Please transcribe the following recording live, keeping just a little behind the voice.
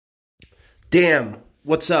Damn,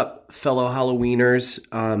 what's up, fellow Halloweeners?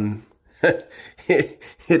 It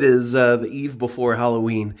is the eve before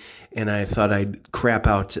Halloween, and I thought I'd crap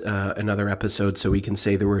out another episode so we can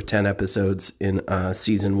say there were 10 episodes in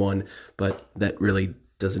season 1, but that really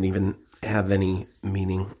doesn't even have any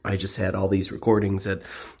meaning. I just had all these recordings that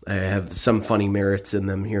I have some funny merits in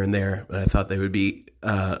them here and there, but I thought they would be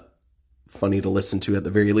funny to listen to at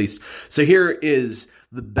the very least. So here is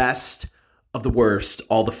the best of the worst,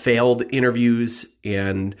 all the failed interviews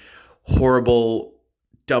and horrible,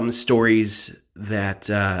 dumb stories that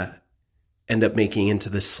end up making into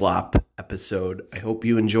this slop episode. I hope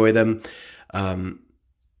you enjoy them.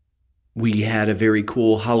 We had a very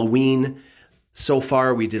cool Halloween so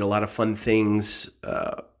far. We did a lot of fun things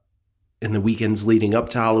in the weekends leading up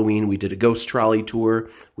to Halloween. We did a ghost trolley tour,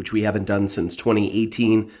 which we haven't done since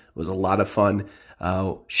 2018. It was a lot of fun.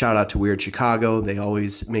 Shout out to Weird Chicago. They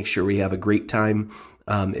always make sure we have a great time.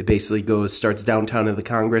 It basically starts downtown in the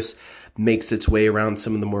Congress, makes its way around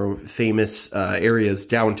some of the more famous areas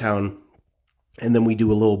downtown, and then we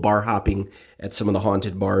do a little bar hopping at some of the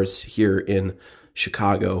haunted bars here in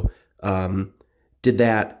Chicago.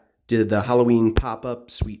 Did the Halloween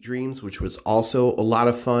pop-up Sweet Dreams, which was also a lot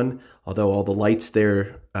of fun, although all the lights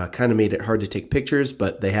there kind of made it hard to take pictures,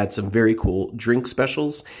 but they had some very cool drink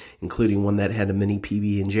specials, including one that had a mini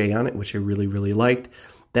PB&J on it, which I really, really liked.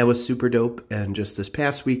 That was super dope, and just this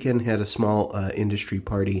past weekend had a small industry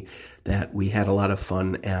party that we had a lot of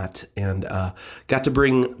fun at, and got to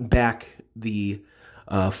bring back the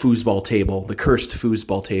foosball table, the cursed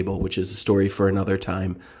foosball table, which is a story for another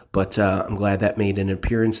time. But I'm glad that made an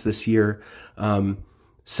appearance this year.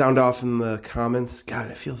 Sound off in the comments.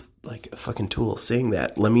 God, I feel like a fucking tool saying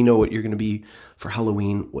that. Let me know what you're going to be for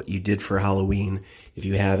Halloween, what you did for Halloween. If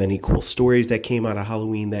you have any cool stories that came out of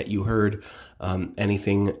Halloween that you heard,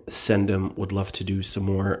 anything, send them. Would love to do some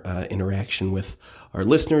more interaction with our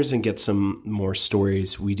listeners and get some more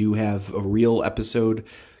stories. We do have a real episode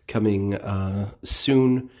coming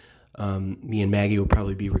soon. Me and Maggie will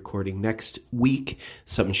probably be recording next week,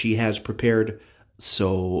 something she has prepared.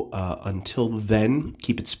 So until then,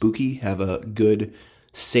 keep it spooky. Have a good,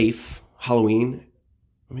 safe Halloween.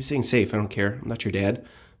 I'm just saying safe. I don't care. I'm not your dad.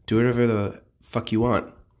 Do whatever the fuck you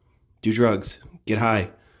want. Do drugs. Get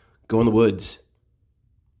high. Go in the woods.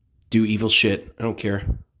 Do evil shit. I don't care.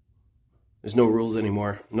 There's no rules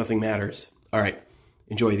anymore. Nothing matters. All right.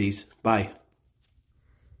 Enjoy these. Bye.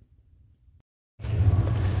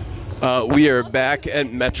 We are back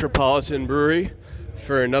at Metropolitan Brewery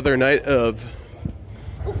for another night of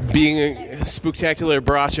being spooktacular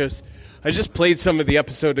brachos. I just played some of the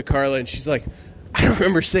episode to Carla, and she's like, I don't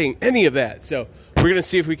remember saying any of that. So we're going to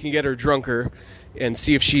see if we can get her drunker and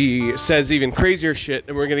see if she says even crazier shit,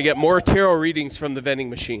 and we're going to get more tarot readings from the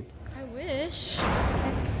vending machine. I wish. I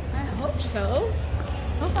hope so.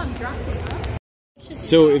 Hope I'm drunk enough.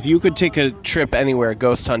 So if you could take a trip anywhere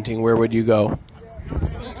ghost hunting, where would you go?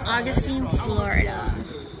 St. Augustine, Florida.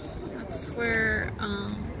 That's where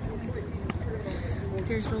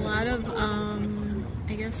there's a lot of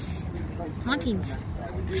I guess hauntings.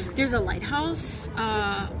 There's a lighthouse.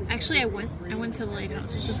 Actually, I went to the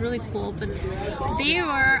lighthouse, which was really cool. But they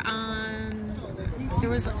were there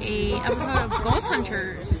was a episode of Ghost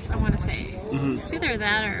Hunters, I want to say. Mm-hmm. It's either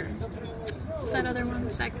that or what's that other one?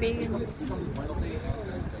 Zach Bagans.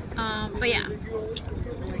 But yeah.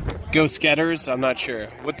 Ghost Getters? I'm not sure.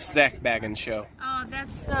 What's Zach Bagans' show? Oh,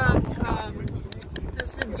 that's the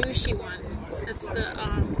douchey one. That's the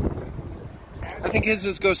I think his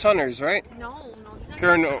is Ghost Hunters, right? No.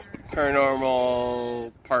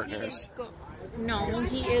 Paranormal Partners. No,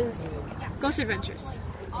 he is Ghost Adventures.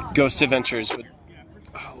 Ghost Adventures with.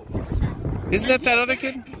 Oh, isn't that other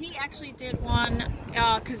kid? He actually did one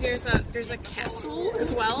because there's a castle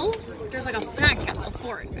as well. There's like not a castle, a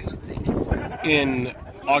fort, I should say. In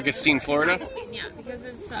Augustine, Florida. Yeah, because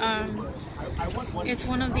it's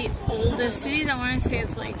one of the oldest cities. I want to say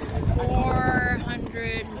it's like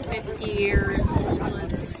 450 years old. So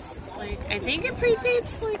it's like I think it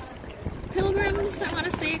predates like Pilgrims. I want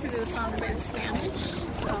to say because it was founded by the Spanish.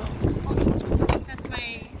 So that's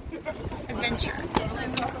my adventure.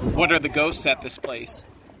 What are the ghosts at this place?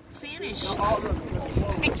 Spanish.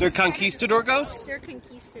 They're conquistador ghosts? They're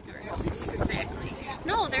conquistador ghosts, exactly.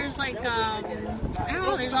 No, there's like, I don't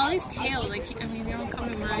know, there's all these tales. They don't come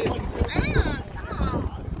to mind. Stop. I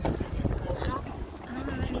don't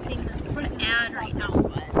have anything to add right now,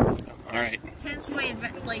 but. Alright. Hence my,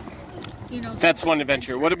 That's one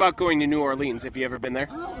adventure. What about going to New Orleans? Have you ever been there?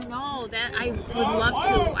 Oh, no, that I would love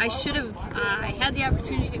to. I should have, I had the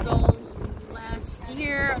opportunity to go last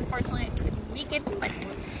year. Unfortunately, I couldn't make it, but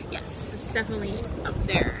yes, it's definitely up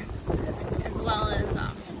there.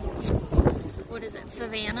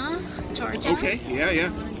 Savannah, Georgia. Okay, yeah. I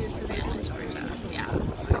want to do Savannah, Georgia. Yeah,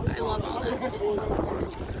 I love all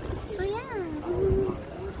that. So yeah.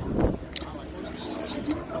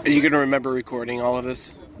 Are you going to remember recording all of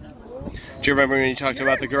this? Do you remember when you talked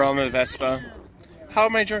about the girl on the Vespa? How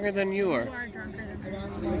am I drunker than you are? You are drunker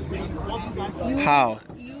than me. How?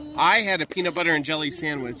 I had a peanut butter and jelly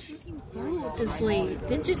sandwich. Boat is late.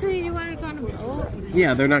 Didn't you say you wanted to go on a boat?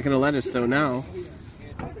 Yeah, they're not going to let us though now.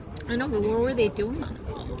 I know, but what were they doing on the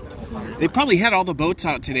boat? They probably had all the boats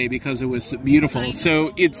out today because it was beautiful.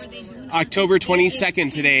 So it's October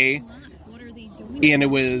 22nd today, What are they doing? and it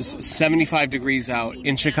was 75 degrees out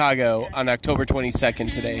in Chicago on October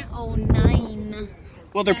 22nd today. 10:09.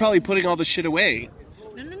 Well, they're probably putting all the shit away.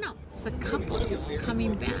 No. It's a couple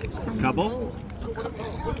coming back from Couple? the boat. A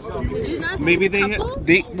couple. Did you not Maybe see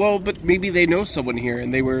the couple? but maybe they know someone here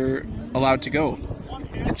and they were allowed to go.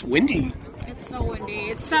 It's windy. It's so windy.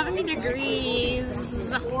 It's 70 degrees,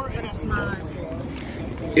 but it's not.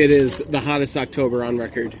 It is the hottest October on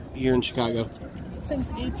record here in Chicago. Since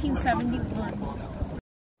 1871.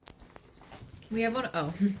 We have one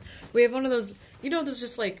of those, there's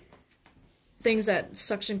just like things that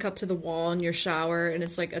suction cup to the wall in your shower, and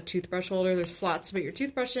it's like a toothbrush holder. There's slots to put your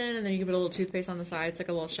toothbrush in, and then you can put a little toothpaste on the side. It's like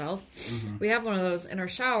a little shelf. Mm-hmm. We have one of those in our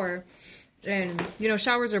shower, and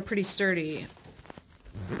showers are pretty sturdy.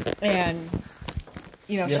 And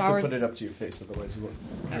showers have to put it up to your face, otherwise you won't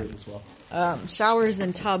hear it as well. Showers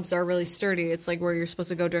and tubs are really sturdy. It's like where you're supposed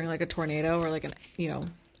to go during like a tornado or like a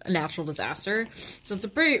natural disaster. So it's a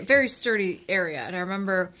very sturdy area. And I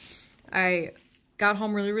remember I got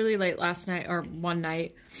home really, really late one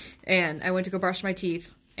night, and I went to go brush my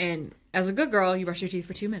teeth. And as a good girl, you brush your teeth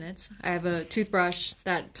for 2 minutes. I have a toothbrush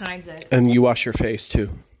that times it. And you wash your face too.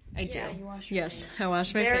 I do. Yeah, you wash your Yes, I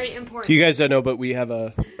wash my Very face. important. You guys don't know, but we have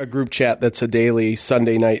a group chat that's a daily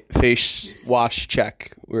Sunday night face wash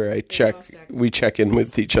check where we check in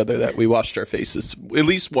with each other that we washed our faces at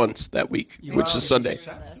least once that week, which is Sunday.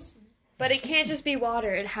 But it can't just be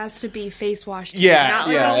water. It has to be face wash. Too. Yeah, Not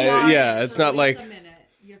like a wash. It's not like A minute.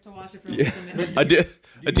 You have to wash it for at least a minute.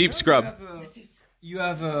 a deep scrub. You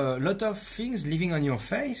have a lot of things living on your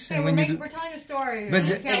face, Hey, and we're telling a story. But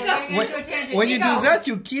We're getting into a tangent. when you do Nico! that,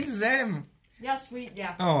 you kill them. Yes,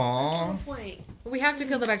 No Oh, point. we have to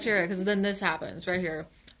kill the bacteria because then this happens right here.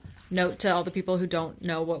 Note to all the people who don't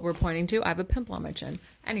know what we're pointing to: I have a pimple on my chin.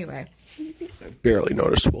 Anyway, Barely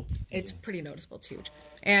noticeable. it's pretty noticeable. It's huge.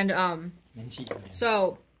 And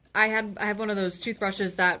so I have one of those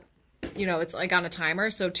toothbrushes that it's like on a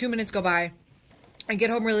timer. So 2 minutes go by. I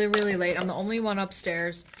get home really, really late. I'm the only one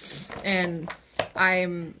upstairs, and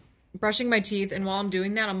I'm brushing my teeth. And while I'm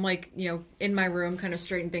doing that, I'm like, in my room, kind of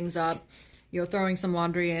straightening things up, throwing some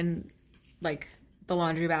laundry in, like the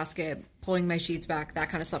laundry basket, pulling my sheets back, that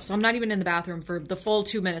kind of stuff. So I'm not even in the bathroom for the full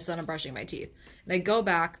 2 minutes that I'm brushing my teeth. And I go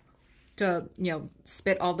back to,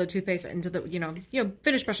 spit all the toothpaste into the,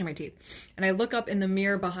 finish brushing my teeth. And I look up in the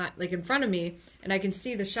mirror behind, like in front of me, and I can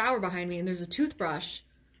see the shower behind me, and there's a toothbrush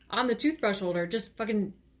on the toothbrush holder, just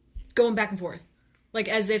fucking going back and forth. Like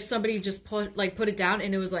as if somebody just put it down,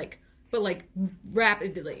 and it was like, but like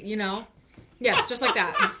rapidly, Yes, just like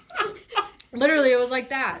that. Literally, it was like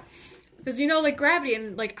that. Because, like gravity,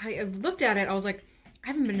 and like I looked at it, I was like, I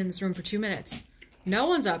haven't been in this room for 2 minutes. No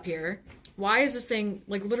one's up here. Why is this thing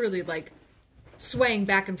like literally like swaying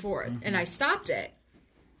back and forth? Mm-hmm. And I stopped it.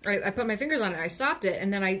 Right, I put my fingers on it. I stopped it,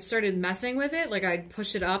 and then I started messing with it. Like I'd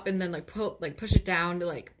push it up, and then push it down to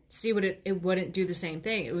like see what it wouldn't do the same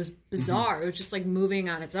thing. It was bizarre. Mm-hmm. It was just like moving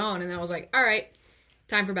on its own, and then I was like, all right,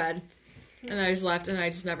 time for bed. And then I just left, and I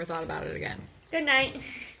just never thought about it again. Good night.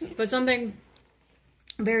 But something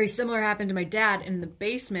very similar happened to my dad in the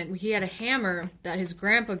basement. He had a hammer that his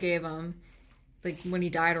grandpa gave him, like when he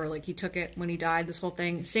died, or like he took it when he died. This whole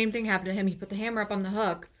thing, same thing happened to him. He put the hammer up on the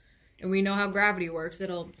hook, and we know how gravity works.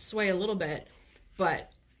 It'll sway a little bit,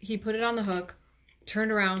 but he put it on the hook,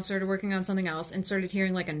 turned around, started working on something else, and started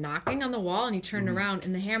hearing like a knocking on the wall. And he turned around,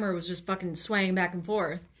 and the hammer was just fucking swaying back and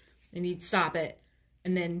forth. And he'd stop it,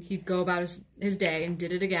 and then he'd go about his day and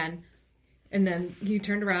did it again. And then he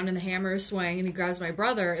turned around, and the hammer is swaying, and he grabs my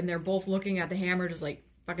brother, and they're both looking at the hammer just like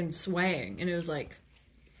fucking swaying. And it was like,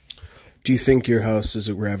 Do you think your house is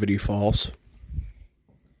a Gravity Falls?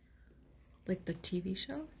 like the TV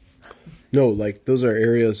show? No, like those are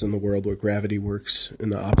areas in the world where gravity works in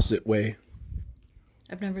the opposite way.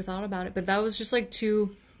 I've never thought about it, but that was just like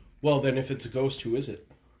too... Well, then if it's a ghost, who is it?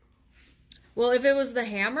 Well, if it was the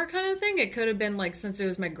hammer kind of thing, it could have been like, since it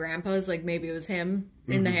was my grandpa's, like maybe it was him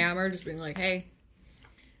in the hammer just being like, hey.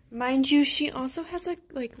 Mind you, she also has a,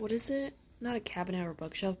 like, what is it? Not a cabinet or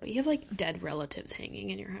bookshelf, but you have, like, dead relatives hanging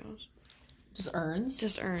in your house. Just urns?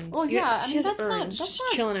 Just urns. Well, yeah, I she mean, has that's not- urns that's just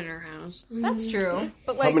not- chilling in her house. That's true.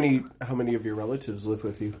 But How many of your relatives live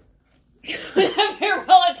with you? Your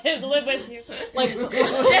relatives live with you. like,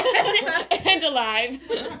 And alive.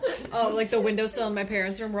 oh, like the windowsill in my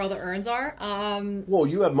parents' room where all the urns are. Whoa,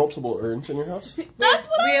 you have multiple urns in your house? That's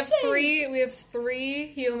what We I'm have saying. we have 3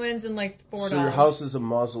 humans and like 4 So dogs. your house is a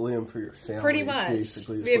mausoleum for your family, Pretty much.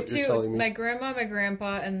 basically, is We have what you're 2, telling me. my grandma, my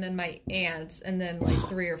grandpa, and then my aunt, and then like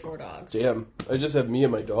 3 or 4 dogs. Damn, I just have me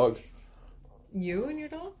and my dog. You and your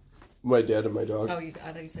dog? My dad and my dog. Oh, I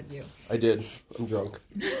thought you said you. I did. I'm drunk.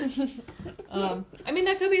 I mean,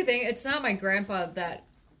 that could be a thing. It's not my grandpa that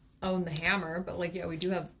owned the hammer, but like, yeah, we do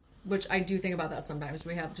have, which I do think about that sometimes.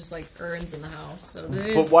 We have just like urns in the house, so that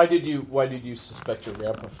But is why did you suspect your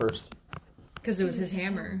grandpa first? because it was his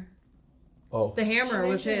hammer. Oh, The hammer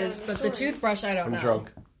was Should I his, share but the the story? toothbrush I don't I'm know.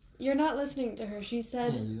 drunk. You're not listening to her. She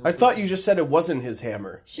said... I thought you just said it wasn't his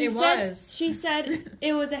hammer. She It said, was. She said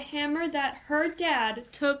it was a hammer that her dad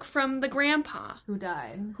took from the grandpa Who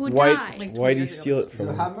died? who Why? died. Like Why 20 did he years steal ago. it from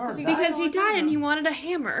him? Hammer. Because he died and he wanted a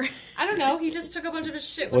hammer. I don't know. He just took a bunch of his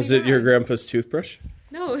shit. When Was he it your died. grandpa's toothbrush?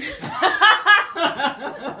 No.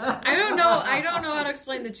 I don't know. I don't know how to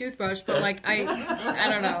explain the toothbrush, but like I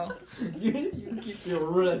don't know. You keep your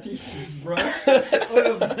relative toothbrush, all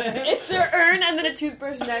of them. It's their urn and then a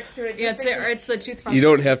toothbrush next to it. Yeah, just it's the toothbrush. You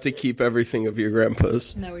don't have to keep everything of your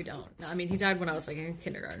grandpa's. No, we don't. No, I mean, he died when I was like in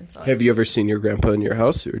kindergarten. So Have you ever seen your grandpa in your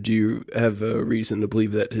house, or do you have a reason to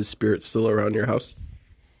believe that his spirit's still around your house?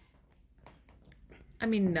 I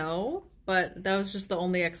mean, no, but that was just the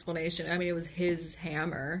only explanation. I mean, it was his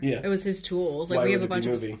hammer. Yeah. It was his tools. Like we have a bunch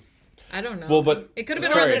of. I don't know. Well, but it could have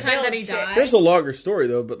been sorry. around the time that he Build shit. died. There's a longer story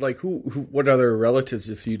though. But like, who, what other relatives,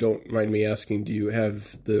 if you don't mind me asking, do you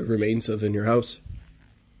have the remains of in your house?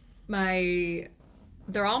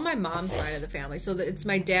 They're all my mom's side of the family. So it's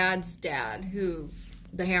my dad's dad who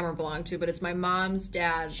the hammer belonged to, but it's my mom's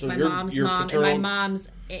dad, So my your- mom's your mom, paternal- and my mom's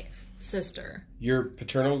sister. Your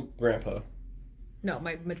paternal grandpa. No,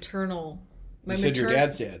 my maternal. My You said your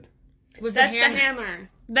dad's dad. was That's the the hammer. hammer.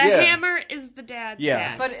 The Yeah. hammer is the dad's Yeah.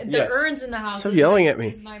 dad. But the Yes. urns in the house. Stop is yelling my- at me.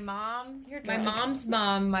 Is my mom, my drunk. mom's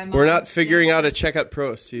mom, my mom. We're not figuring out a checkout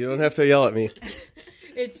pro, so you don't have to yell at me.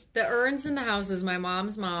 It's the urns in the house is my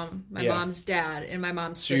mom's mom, my Yeah. mom's dad, and my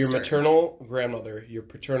mom's So sister. your maternal grandmother, your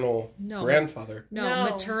paternal No. grandfather. No,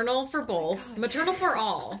 No. maternal for both. Maternal for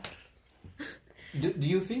all. Do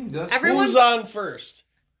you think those Everyone- Who's on first?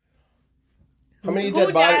 How many Who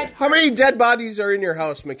dead bodies? died? How many dead bodies are in your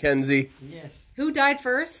house, Mackenzie? Yes. Who died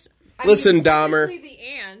first? Listen, Dahmer. technically the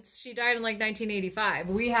aunt. She died in like 1985.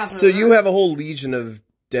 We have her So you urn. have a whole legion of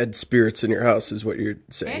dead spirits in your house, is what you're and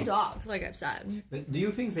saying. dogs, like I've said. But do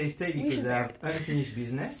you think they stay because should they have unfinished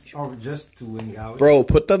business or just to hang out? Bro,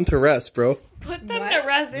 put them to rest, bro. Put them What? to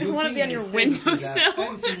rest. They Do you don't want to think be on they your stay because they have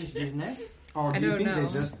windowsill. unfinished business, or I do you don't think know.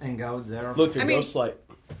 they just hang out there? Look, your I mean- ghost light.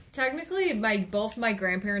 Technically, both my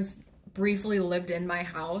grandparents briefly lived in my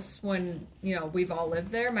house when we've all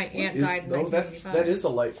lived there. My aunt died in 1985. that is a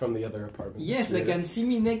light from the other apartment. Yes, they can see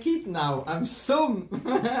me naked now. I'm so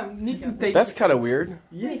need to take. That's kind of weird.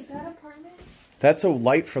 Yes. that apartment? That's a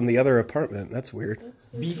light from the other apartment. That's weird.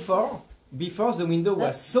 Before the window was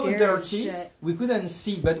That's so scary dirty, shit. we couldn't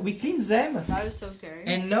see, but we cleaned them. That is so scary.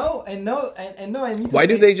 And now I need. Why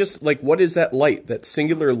to do they just like? What is that light? That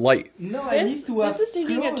singular light? No, I need to have. This is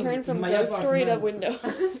taking a clothes turn in from my ghost story to apartment.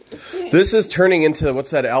 window. This is turning into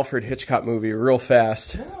what's that Alfred Hitchcock movie? Real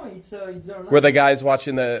fast, No, it's a where the guy's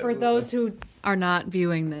watching the. For those who are not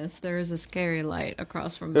viewing this, there is a scary light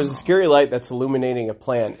across from There's the a hall. scary light that's illuminating a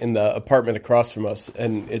plant in the apartment across from us,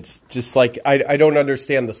 and it's just like I don't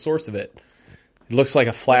understand the source of it. It looks like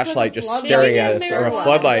a flashlight just staring at us, or a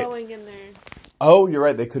floodlight. Going in there. Oh, you're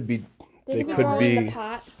right. They could be. They could could grow in the be.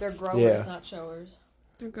 pot. They're growers, Yeah. not showers.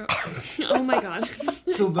 Oh my god.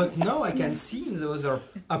 So, but now I can see in the other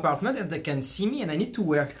apartment, and they can see me, and I need to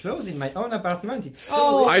wear clothes in my own apartment. It's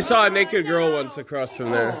so. I saw a naked girl once across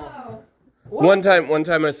from there. One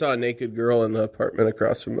time I saw a naked girl in the apartment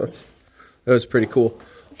across from us. That was pretty cool.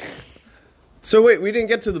 So wait, we didn't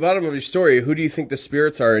get to the bottom of your story. Who do you think the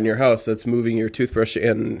spirits are in your house that's moving your toothbrush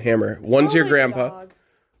and hammer? One's your Probably the grandpa. dog.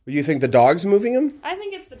 Do you think the dog's moving him? I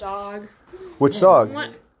think it's the dog. Which dog?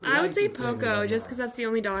 What? I would say Poco, just because that's the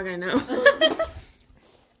only dog I know.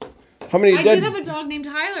 How many I dead? did have a dog named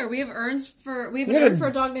Tyler. We have an Yeah. urn for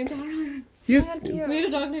a dog named Tyler. You, We had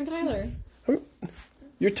a dog named Tyler.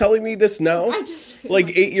 You're telling me this now? I just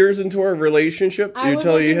Like 8 years into our relationship? I You're was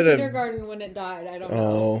telling like you in had a... kindergarten when it died. I don't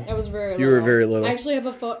Oh. know. I was very little. You were very little. I actually have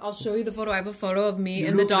a photo. I'll show you the photo. I have a photo of me You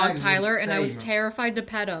and the look dog like the Tyler, and I was same. terrified to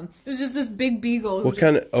pet him. It was just this big beagle. who What just-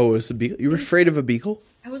 kind of... Oh, it's a beagle? You were afraid of a beagle?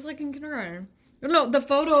 I was like in kindergarten. No, the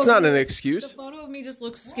photo. It's of not me- an The excuse. photo of me just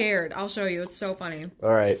looks scared. I'll show you. It's so funny. All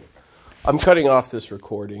right. I'm cutting off this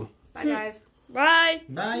recording. Bye, guys. Bye.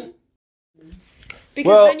 Bye. Because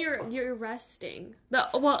Well- then you're resting.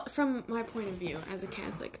 Well, from my point of view as a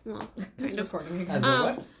Catholic, well, kind of recording. As a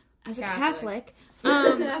what? as a Catholic.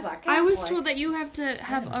 Catholic, As a I was Catholic. told that you have to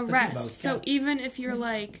have a about rest. So cats. even if you're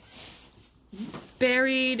like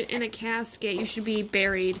buried in a casket, you should be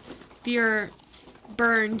buried. If you're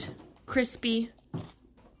burned, crispy,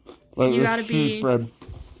 you gotta be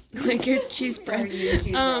like your cheese bread.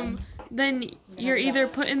 Then you're either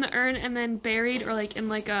put in the urn and then buried, or like in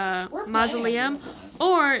like a mausoleum,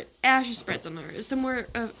 or ashes spread somewhere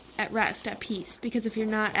at rest, at peace. Because if you're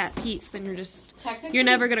not at peace, then you're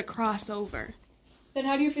never gonna cross over. Then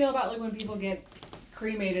how do you feel about like when people get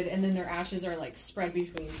cremated and then their ashes are like spread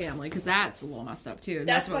between family? Because that's a little messed up too.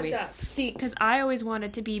 That's what fucked we. up. See, because I always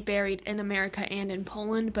wanted to be buried in America and in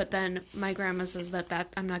Poland, but then my grandma says that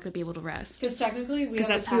I'm not gonna be able to rest. Because technically we 'Cause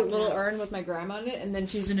have a that's cute happening little now. urn with my grandma in it, and then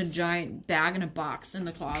she's in a giant bag in a box in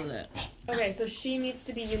the closet. Okay, so she needs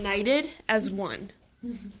to be united as one.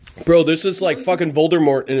 Bro, this is like fucking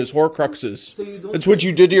Voldemort and his Horcruxes. So you don't That's what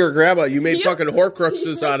you did to your grandma. You made fucking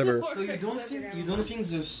Horcruxes out of her. So you don't think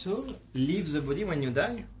the soul leaves the body when you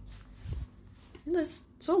die? The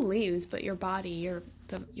soul leaves, but your body,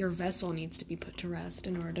 your vessel needs to be put to rest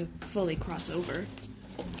in order to fully cross over.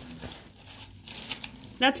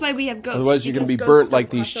 That's why we have ghosts. Otherwise, you're gonna be because burnt ghosts like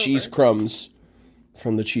don't these cross cheese over. crumbs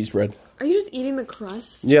from the cheese bread. Are you just eating the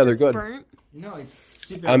crust? Yeah, they're good. Burnt? No, it's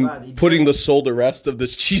super I'm bad. It putting the just- soul to rest of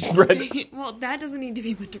this cheese bread. Well, that doesn't need to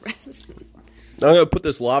be put to rest. I'm gonna put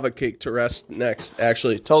this lava cake to rest next.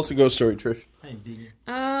 Actually, tell us a ghost story, Trish. Hey, big.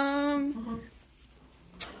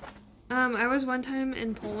 I was one time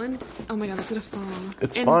in Poland. Oh my god, it's gonna fall.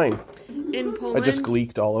 It's in, fine. In I Poland, just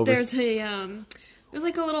gleeked all over. there's a there's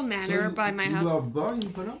like a little manor by my house. You were born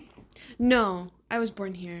in Poland? No, I was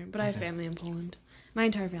born here, but I have family in Poland. My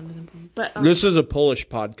entire family's in Poland. But This is a Polish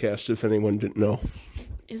podcast, if anyone didn't know.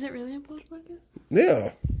 is it really a Polish podcast?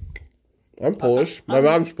 Yeah. I'm Polish. My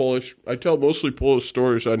mom's Polish. I tell mostly Polish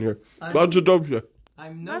stories on here. Bardzo dobrze.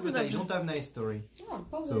 I'm not, That's but I adoption. don't have nice story. Oh,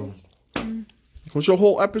 So There's a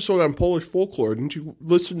whole episode on Polish folklore. Didn't you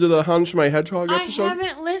listen to the Hans My Hedgehog episode? I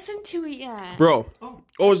haven't listened to it yet. Bro.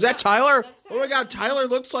 Oh, is that Tyler? Oh my god, Tyler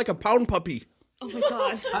looks like a pound puppy. Oh my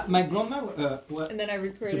god. my grandma. And then I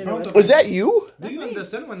recreated So it with Was that you? do you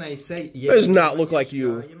understand when I say? That does not look like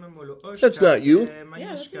you. That's not you.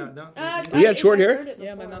 You had short hair?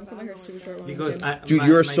 Yeah, my mom cut my hair super short. Because Dude,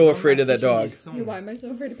 you're so afraid of that dog. Why am I so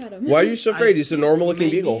afraid to pet him? Why are you so afraid? He's a normal looking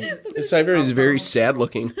beagle. His Cypher is very sad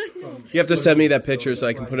looking. You have to send me that picture so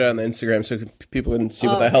I can put it on the Instagram so people can see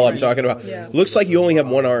what the hell I'm talking about. Yeah. Looks like you only have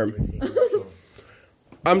one arm.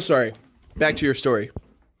 I'm sorry. Back to your story.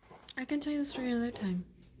 I can tell you the story another time.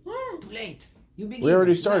 Too late. You begin. We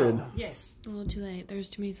already started. Now. Yes. A little too late. There's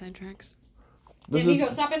too many sidetracks. This Nico,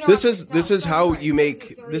 is stop interrupting. this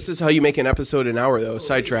is how you make an episode an hour though,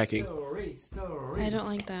 sidetracking. Story. I don't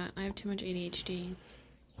like that. I have too much ADHD.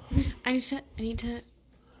 I need to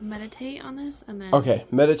meditate on this and then Okay,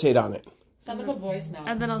 meditate on it. Send him a voice now.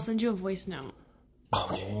 and then I'll send you a voice note.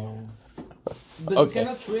 But Okay. you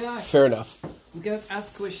cannot react. Fair enough. You cannot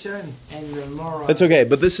ask questions and more. That's okay,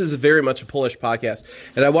 but this is very much a Polish podcast.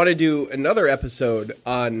 And I want to do another episode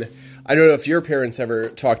on, I don't know if your parents ever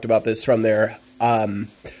talked about this from there,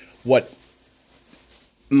 what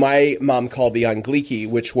my mom called the Angliki,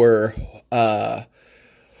 which were, I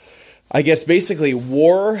guess, basically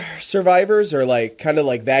war survivors or like kind of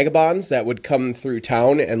like vagabonds that would come through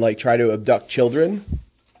town and like try to abduct children.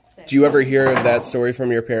 Do you ever hear of that story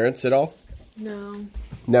from your parents at all? No,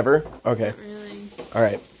 Never? Okay. really. All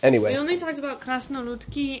right. Anyway. We only talked about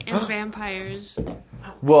krasnoludki and vampires.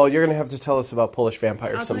 Well, you're going to have to tell us about Polish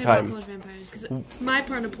vampires I'll tell you sometime. about Polish vampires because my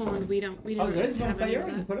part of Poland we don't Oh, there is have any vampire of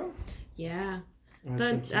in that. Poland? Yeah. That's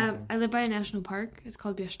interesting. I live by a national park. It's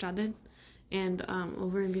called Bieszczady. And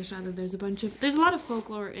over in Bieszczady, there's a lot of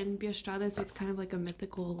folklore in Bieszczady, so it's kind of like a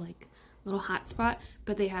mythical, like, little hot spot.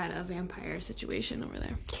 But they had a vampire situation over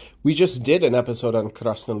there. We just did an episode on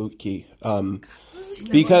Krasnoludki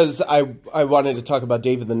because I wanted to talk about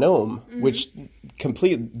David the Gnome, which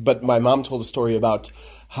but my mom told a story about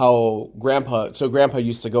how Grandpa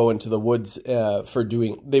used to go into the woods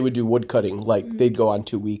they would do wood cutting, like they'd go on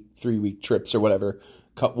 2-week, 3-week trips or whatever,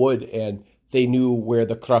 cut wood, and they knew where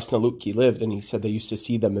the Krasnoludki lived, and he said they used to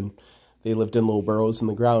see them, and they lived in little burrows in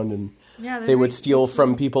the ground, and they would steal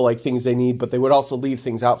from people like things they need, but they would also leave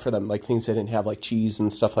things out for them, like things they didn't have, like cheese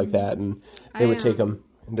and stuff like that, and they would take them,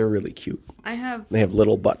 and they're really cute. They have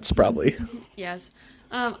little butts, probably. Yes.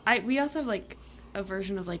 We also have like a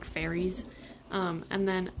version of like fairies. And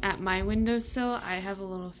then at my windowsill, I have a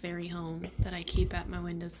little fairy home that I keep at my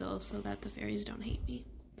windowsill so that the fairies don't hate me.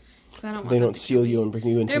 So I don't want they don't steal you and bring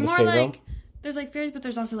you into the fae realm? There's like fairies, but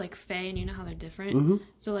there's also like fae, and you know how they're different.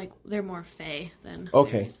 So like they're more fae than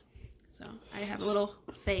fairies. So I have a little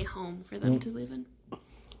fae home for them to live in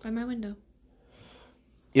by my window.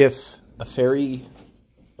 If a fairy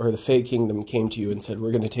or the Fae Kingdom came to you and said,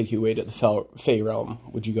 we're going to take you away to the Fae realm,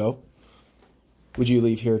 would you go? Would you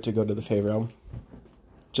leave here to go to the Fae realm?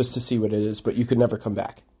 Just to see what it is, but you could never come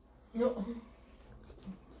back. No.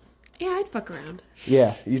 Yeah, I'd fuck around.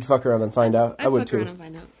 Yeah, you'd fuck around and find out. I would too. I'd fuck around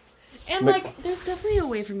and find out. And like, there's definitely a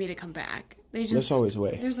way for me to come back. There's always a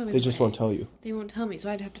way. They just won't tell you. They won't tell me, so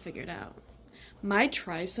I'd have to figure it out. My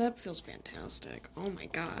tricep feels fantastic. Oh my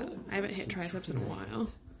god. I haven't hit triceps in a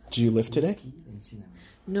while. Did you lift today?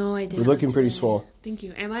 No, I didn't. You're looking pretty swole. Thank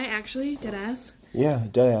you. Am I actually dead ass? Yeah,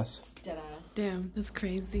 dead ass. Damn, that's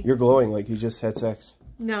crazy. You're glowing like you just had sex.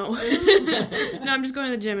 No. No, I'm just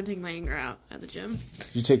going to the gym and taking my anger out at the gym.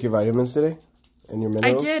 Did you take your vitamins today? And your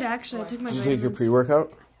minerals? I did, actually. I took my vitamins. Did you take your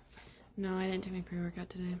pre-workout? No, I didn't take my pre-workout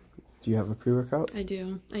today. Do you have a pre-workout? I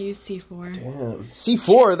do. I use C4. Damn.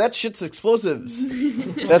 C4? That shit's explosives.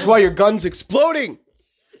 That's why your gun's exploding.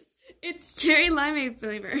 It's cherry limeade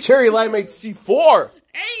flavor. Cherry limeade C4.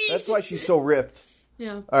 Hey! That's why she's so ripped.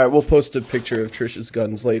 Yeah. All right, we'll post a picture of Trisha's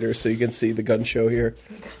guns later so you can see the gun show here.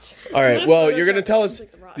 All right, well, you're going to tell us...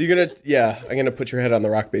 I'm going to put your head on the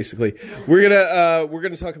rock, basically. We're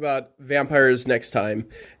going to talk about vampires next time,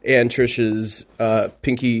 and Trisha's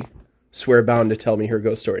pinky swear bound to tell me her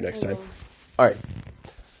ghost story next time. All right,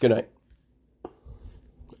 good night.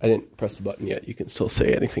 I didn't press the button yet. You can still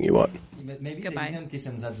say anything you want. Maybe Goodbye. they didn't kiss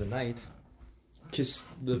him that the night. Kiss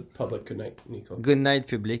the public good night, Nico. Good night,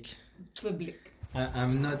 public. Public.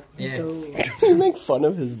 I'm not... Yeah. You make fun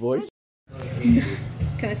of his voice.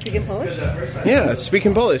 Can I speak in Polish? Yeah, speak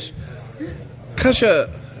in Polish. Kasia,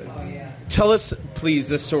 tell us, please,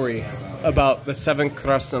 the story about the 7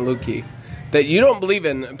 Krasnoludki that you don't believe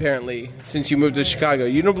in, apparently, since you moved to Chicago.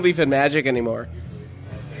 You don't believe in magic anymore.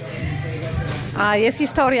 A jest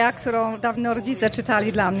historia, którą dawno rodzice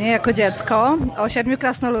czytali dla mnie jako dziecko, o 7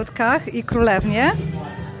 krasnoludkach i królewnie.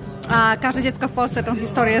 A każde dziecko w Polsce tę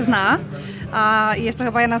historię zna. A jest to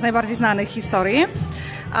chyba jedna z najbardziej znanych historii.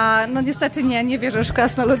 No niestety nie wierzę już w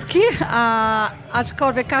krasnoludki,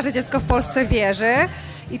 aczkolwiek każde dziecko w Polsce wierzy.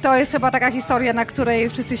 I to jest chyba taka historia, na której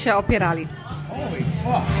wszyscy się opierali.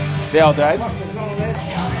 They all died?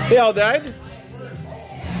 They all died?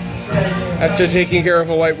 After taking care of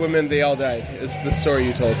a white woman, they all died, is the story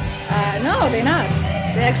you told. No, they're not.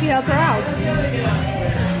 They actually help her out.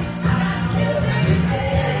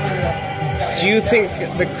 Do you think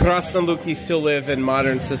the Krasnoludki still live in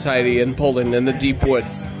modern society in Poland in the deep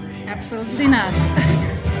woods? Absolutely not.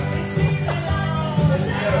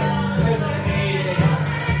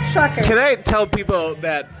 Shocker. Can I tell people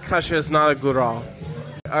that Kasia is not a Gural?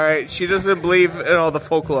 All right, she doesn't believe in all the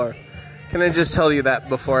folklore. Can I just tell you that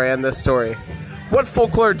before I end this story? What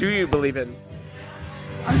folklore do you believe in?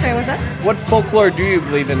 I'm sorry, what's that? What folklore do you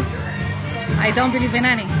believe in? I don't believe in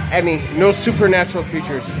any. Any? No supernatural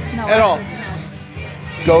creatures? No. At all? Not.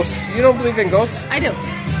 Ghosts? You don't believe in ghosts? I do.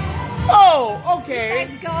 Oh, okay.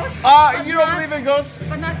 Besides ghosts, You don't believe in ghosts?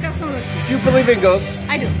 but not Krasnoludki. You believe in ghosts?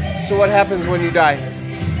 I do. So what happens when you die?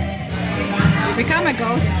 You become a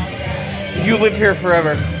ghost. You live here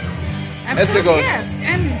forever. As a ghost. Yes,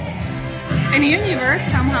 and in the universe,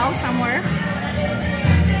 somehow, somewhere,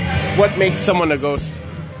 What makes someone a ghost?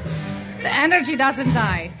 the energy doesn't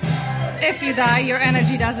die. If you die, your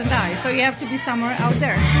energy doesn't die. So you have to be somewhere out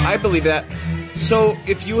there. I believe that. So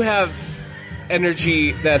if you have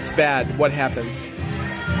energy that's bad, what happens?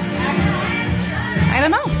 I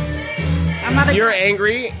don't know. I'm not a You're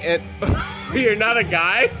angry and you're not a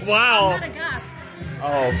guy? Wow. I'm not a god.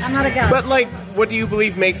 Oh. I'm not a god. But like, what do you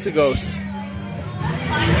believe makes a ghost? I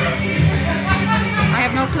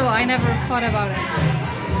have no clue. I never thought about it.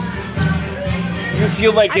 You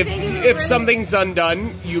feel like I think if really- something's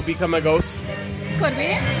undone, you become a ghost? Could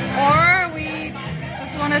be. Or we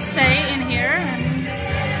just want to stay in here and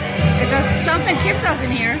it just something keeps us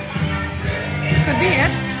in here. Could be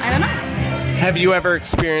it. I don't know. Have you ever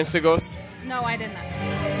experienced a ghost? No, I did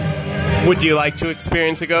not. Would you like to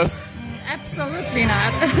experience a ghost? Absolutely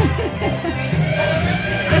not.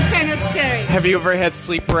 That's kind of scary. Have you ever had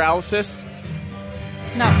sleep paralysis?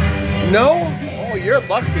 No. No? Oh, you're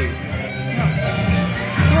lucky.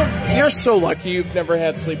 You're so lucky you've never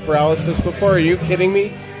had sleep paralysis before. Are you kidding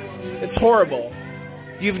me? It's horrible.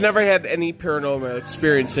 You've never had any paranormal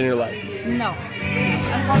experience in your life? No.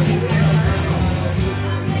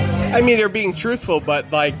 I mean, you're being truthful,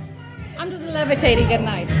 but like... I'm just levitating at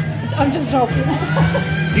night. I'm just joking.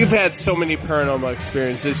 You've had so many paranormal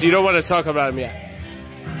experiences. You don't want to talk about them yet.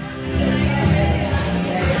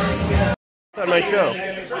 On my show.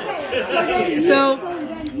 So,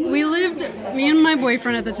 me and my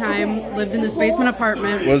boyfriend at the time lived in this basement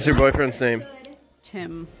apartment. What was your boyfriend's name?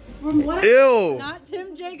 Tim. Ew! Not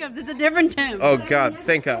Tim Jacobs, it's a different Tim. Oh God,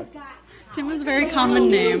 thank God. Tim is a very common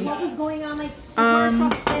name.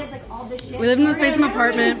 We lived in this basement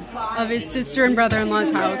apartment of his sister and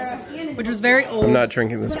brother-in-law's house, which was very old. I'm not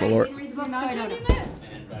drinking this, my lord.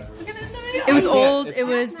 It was old, it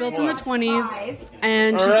was built in the 20s,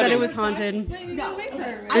 and she said it was haunted.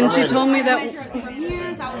 And she told me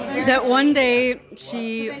that one day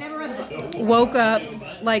she woke up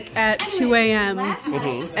like at 2 a.m.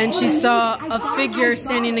 and she saw a figure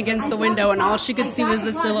standing against the window, and all she could see was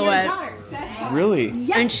the silhouette. Really?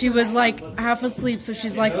 And she was like half asleep, so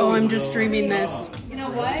she's like, oh, I'm just dreaming this.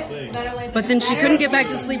 But then she couldn't get back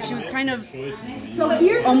to sleep. She was kind of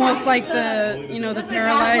almost like the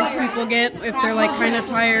paralyzed people get if they're like kind of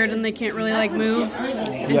tired and they can't really like move.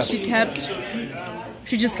 And Yes.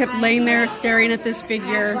 she just kept laying there staring at this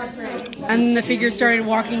figure, and the figure started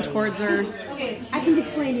walking towards her.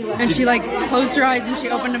 And she like closed her eyes and she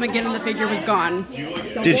opened them again and the figure was gone.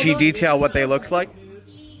 Did she detail what they looked like?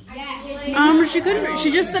 She couldn't.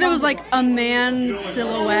 She just said it was like a man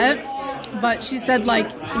silhouette, but she said like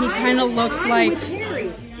he kind of looked like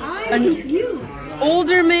an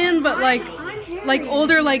older man, but like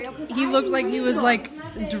older, like he looked like he was like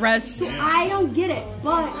dressed. I don't get it,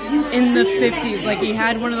 but in the 50s, like he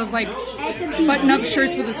had one of those like button-up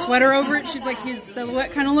shirts with a sweater over it. She's like his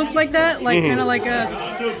silhouette kind of looked like that, like kind of like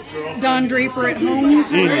a Don Draper at home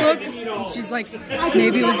sort of look. And she's like,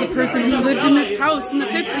 maybe it was the person who lived in this house in the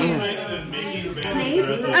 50s.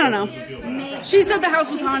 I don't know. She said the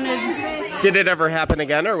house was haunted. Did it ever happen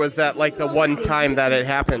again, or was that like the one time that it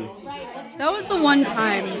happened? That was the one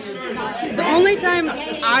time. The only time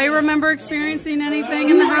I remember experiencing anything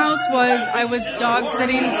in the house was I was dog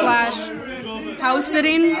sitting / house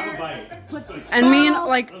sitting. And me and,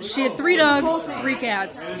 like, she had 3 dogs, 3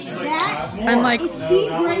 cats. And, like,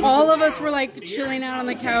 all of us were, like, chilling out on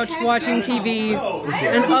the couch watching TV.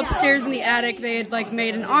 And upstairs in the attic, they had, like,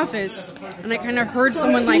 made an office. And I kind of heard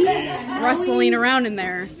someone, like, rustling around in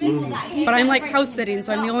there. But I'm, like, house sitting,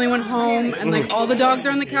 so I'm the only one home. And, like, all the dogs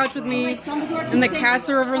are on the couch with me. And the cats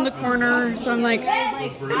are over in the corner. So I'm like,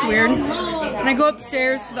 that's weird. And I go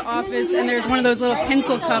upstairs to the office, and there's one of those little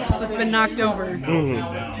pencil cups that's been knocked over.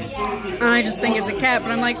 And I just think it's a cat,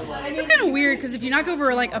 but I'm like, it's kind of weird because if you knock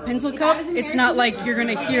over like a pencil cup, it's not like you're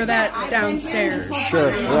gonna hear that downstairs.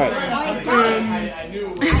 Sure, right.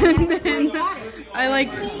 And then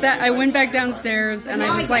I went back downstairs and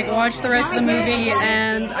I just like watched the rest of the movie,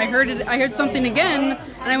 and I heard something again,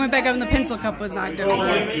 and I went back up and the pencil cup was knocked over.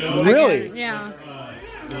 Really? Again. Yeah.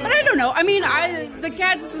 But I don't know. I mean, the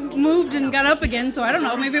cats moved and got up again, so I don't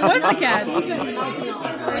know. Maybe it was the cats. I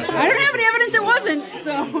don't have any evidence it wasn't,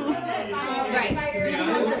 so.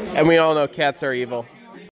 And we all know cats are evil.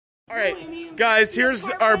 All right, guys, here's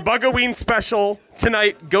our Bugaween special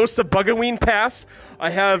tonight, Ghost of Bugaween Past.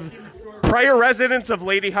 I have prior residents of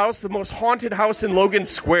Lady House, the most haunted house in Logan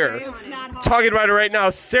Square. Talking about it right now.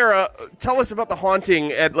 Sarah, tell us about the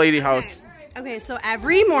haunting at Lady House. Okay, so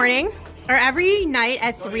every morning, or every night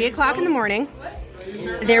at 3 o'clock in the morning,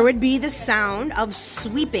 there would be the sound of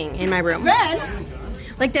sweeping in my room.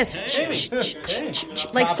 Like this.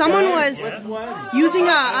 Like someone was using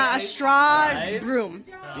a straw broom.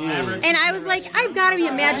 And I was like, I've got to be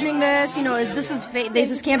imagining this. You know, this is fake.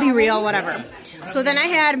 This can't be real, whatever. So then I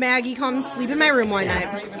had Maggie come sleep in my room one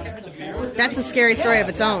night. That's a scary story of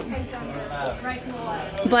its own.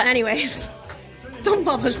 But anyways... Don't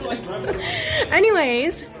publish this.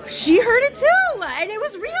 Anyways, she heard it too, and it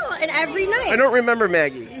was real. And every night, I don't remember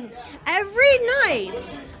Maggie. Every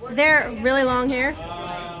night, they're really long hair.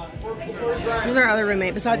 Who's our other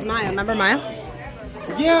roommate besides Maya? Remember Maya?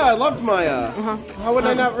 Yeah, I loved Maya. How would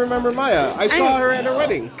I not remember Maya? I saw her at her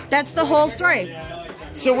wedding. That's the whole story.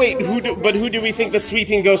 So wait, who do we think the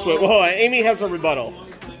sweeping ghost was? Well, Amy has a rebuttal.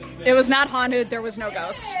 It was not haunted. There was no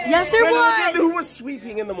ghost. Yes, there was. Who was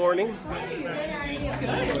sweeping in the morning?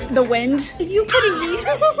 The wind. You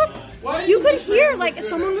could hear like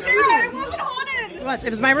someone was sweeping. It wasn't haunted. It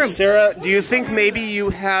was my room. Sarah, do you think maybe you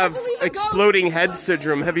have exploding head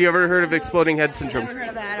syndrome? Have you ever heard of exploding head syndrome? I've never heard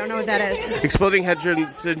of that. I don't know what that is. Exploding head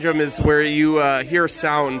syndrome is where you hear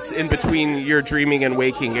sounds in between your dreaming and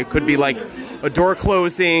waking. It could be like a door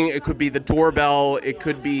closing. It could be the doorbell. It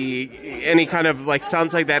could be any kind of like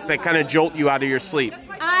sounds like that kind of jolt you out of your sleep.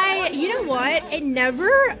 You know what? It never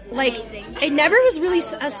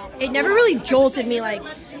really jolted me like,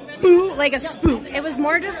 boo, like a spook. It was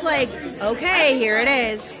more just like, okay, here it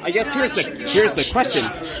is. I guess here's the question: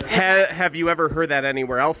 Have you ever heard that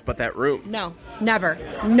anywhere else but that room? No, never,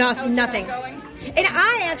 nothing. And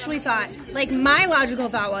I actually thought, like, my logical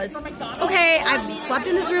thought was, okay, I've slept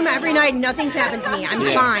in this room every night, nothing's happened to me.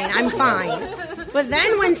 I'm fine. But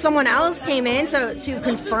then when someone else came in to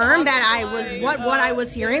confirm that I was what I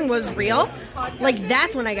was hearing was real, like,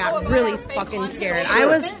 that's when I got really fucking scared. I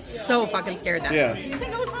was so fucking scared then. Yeah. Do you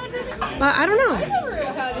think I was haunted? But I don't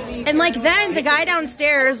know. And like then the guy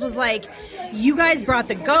downstairs was like, you guys brought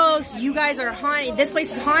the ghosts, you guys are haunted, this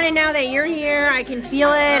place is haunted now that you're here, I can feel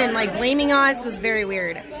it, and like blaming us was very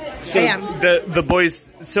weird. So the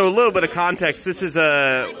boys, so a little bit of context, this is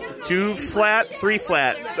a 2-flat,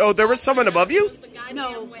 3-flat. Oh, there was someone above you?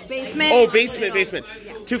 No, basement. Oh, basement.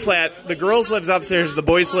 2-flat. The girls lives upstairs, the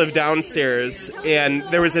boys live downstairs, and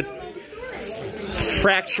there was a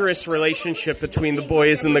fractious relationship between the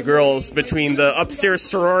boys and the girls, between the upstairs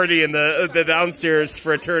sorority and the downstairs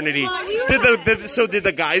fraternity. Did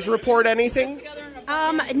the guys report anything?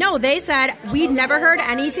 No, they said we'd never heard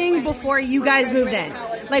anything before you guys moved in.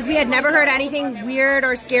 Like, we had never heard anything weird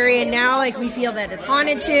or scary, and now, like, we feel that it's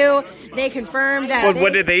haunted too. They confirmed that.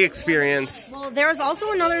 What did they experience? Well, there was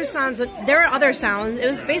also another sounds. There are other sounds. It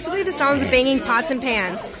was basically the sounds of banging pots and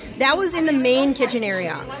pans. That was in the main kitchen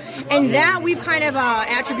area, and that we've kind of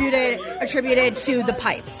attributed to the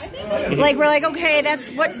pipes. Like, we're like, okay,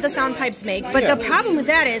 that's what the sound pipes make. But the problem with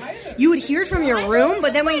that is you would hear it from your room,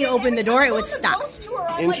 but then when you open the door, it would stop.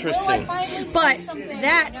 Interesting. But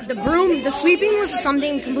the sweeping was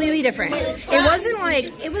something completely different. It wasn't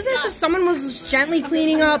like, it was as if someone was gently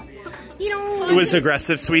cleaning up. You know, it was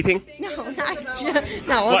aggressive sweeping? No,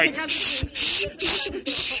 no. Like, shh, shh, shh,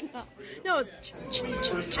 shh. No, it was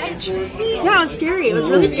yeah, it was scary. It was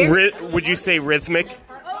really scary. Would you say rhythmic?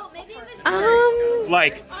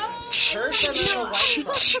 Like,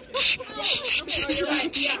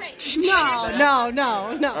 no,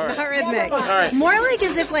 not rhythmic. Right. More like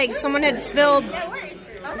as if like someone had spilled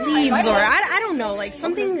leaves, or I don't know, like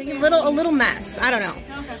something a little mess. I don't know.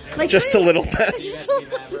 Like just a little mess.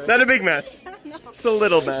 Not a big mess. Just a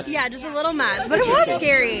little mess. Yeah, just a little mess. But it was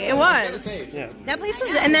scary. It was. Yeah. That place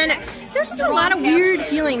was, and then there's just a lot of weird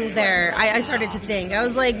feelings there. I started to think. I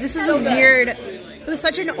was like, this is a weird. It was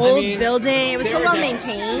such an old building. It was so well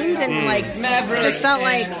maintained, and like, just felt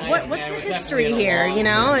like, what's the history here? You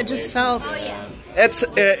know, it just felt.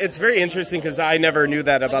 It's very interesting because I never knew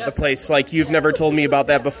that about the place. Like, you've never told me about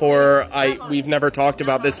that before. We've never talked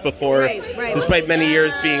about this before, right. Despite many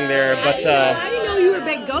years being there. But I didn't know you were a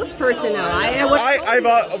big ghost person, though.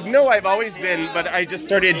 I've always been, but I just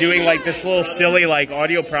started doing like this little silly like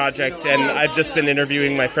audio project, and I've just been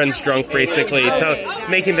interviewing my friends drunk, basically,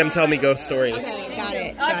 making them tell me ghost stories. Got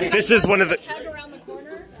it. This is one of the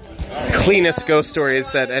cleanest ghost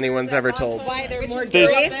stories that anyone's ever told. Why they're more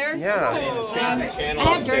dirty? Yeah.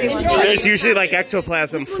 I have dirty ones. There's usually like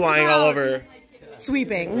ectoplasm flying all over.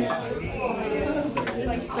 Sweeping.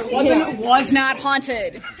 Was not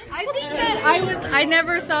haunted. I think that I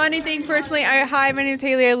never saw anything personally. Hi, my name is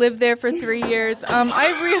Haley. I lived there for 3 years.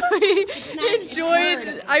 I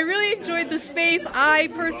really enjoyed the space. I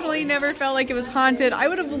personally never felt like it was haunted. I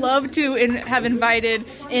would have loved to have invited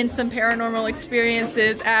in some paranormal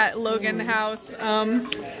experiences at Logan House.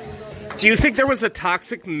 Do you think there was a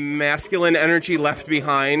toxic masculine energy left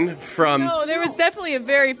behind from... No, there was definitely a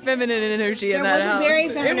very feminine energy in that house. There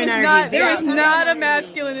was a very feminine energy. There was not a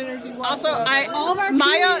masculine energy. Also, all of our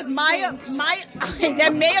Maya,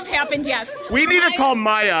 that may have happened, yes. We need to call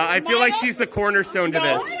Maya. I feel like she's the cornerstone to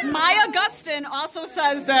this. Maya Gustin also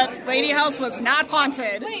says that Lady House was not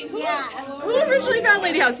haunted. Wait, who originally found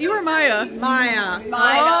Lady House? You or Maya? Maya.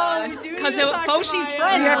 Because Foshi's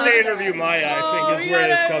friend. We have to interview Maya, I think, is where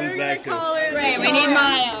this comes back to. Right, we need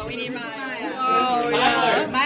Maya.